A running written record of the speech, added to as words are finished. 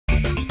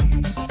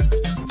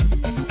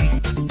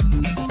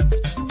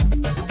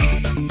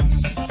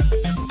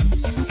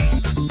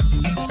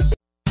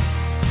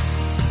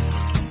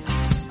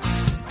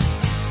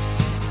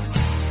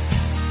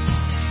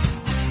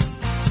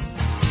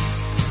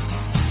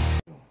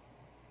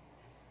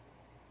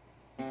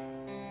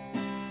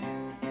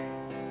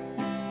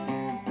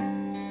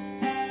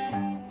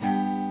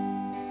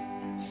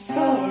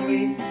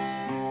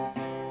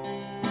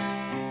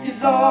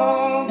is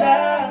all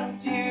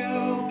that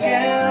you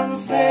can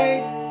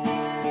say.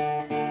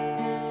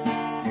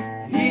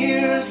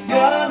 Years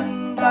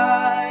gone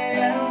by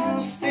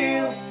and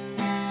still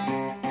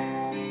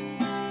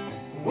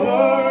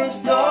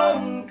words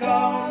don't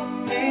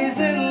come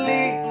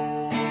easily.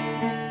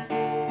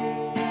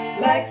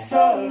 Like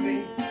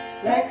sorry,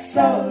 like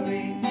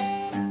sorry.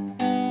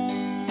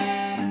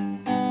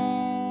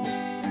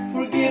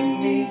 Forgive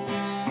me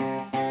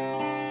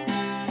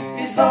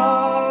is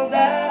all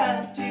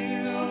that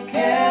you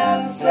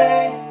can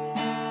say.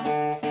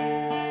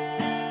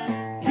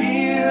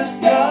 Years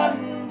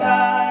gone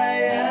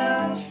by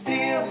and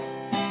still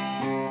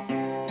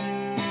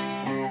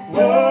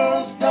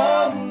words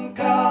don't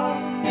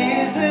come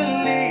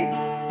easily.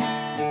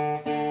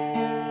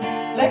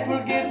 Like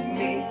forgive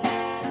me,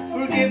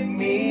 forgive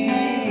me.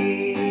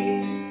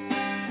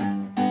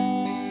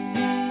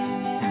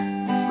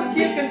 But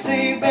you can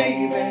say,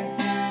 baby,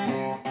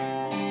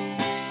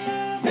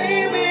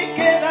 baby,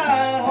 can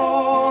I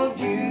hold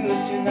you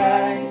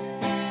tonight?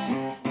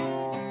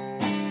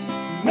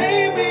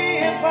 Maybe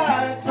if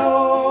I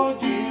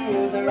told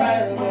you the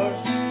right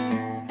words,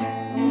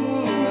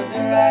 ooh, at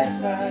the right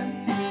time,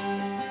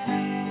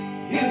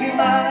 you'd be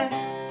mine.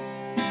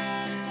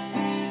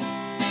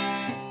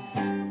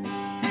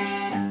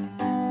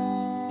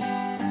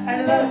 I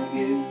love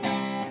you.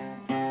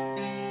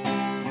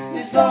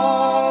 It's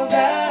all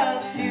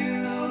that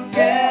you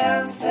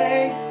can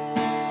say.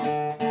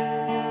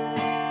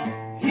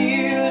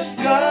 Years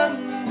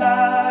gone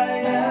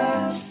by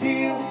and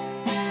still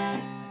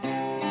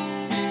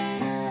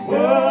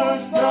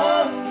words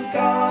don't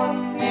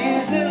come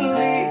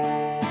easily.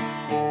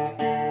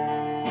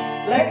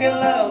 Like I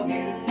love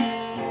you,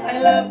 I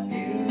love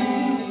you.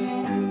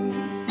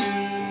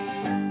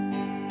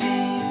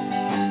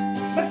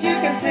 But you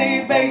can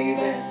say,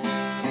 baby,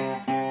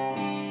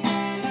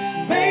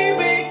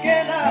 baby,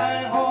 can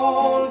I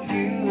hold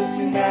you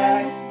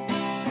tonight?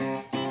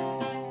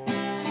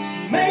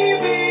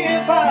 Maybe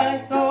if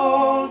I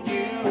told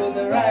you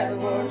the right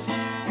words,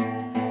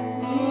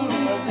 ooh,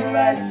 at the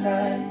right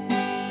time,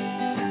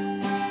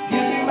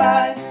 you'd be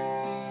mine.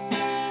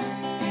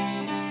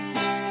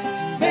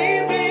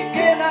 Baby,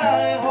 can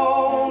I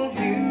hold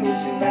you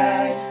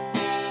tonight?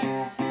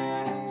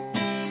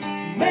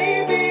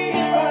 Maybe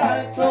if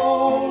I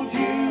told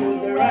you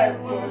the right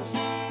words,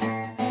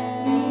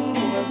 ooh,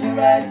 at the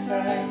right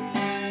time,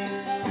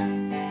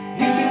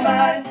 you'd be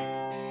mine.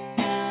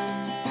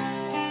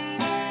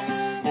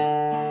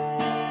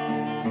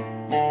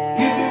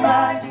 You'd be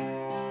mine.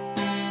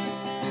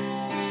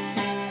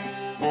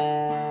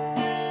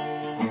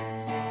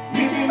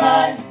 You'd be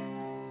mine.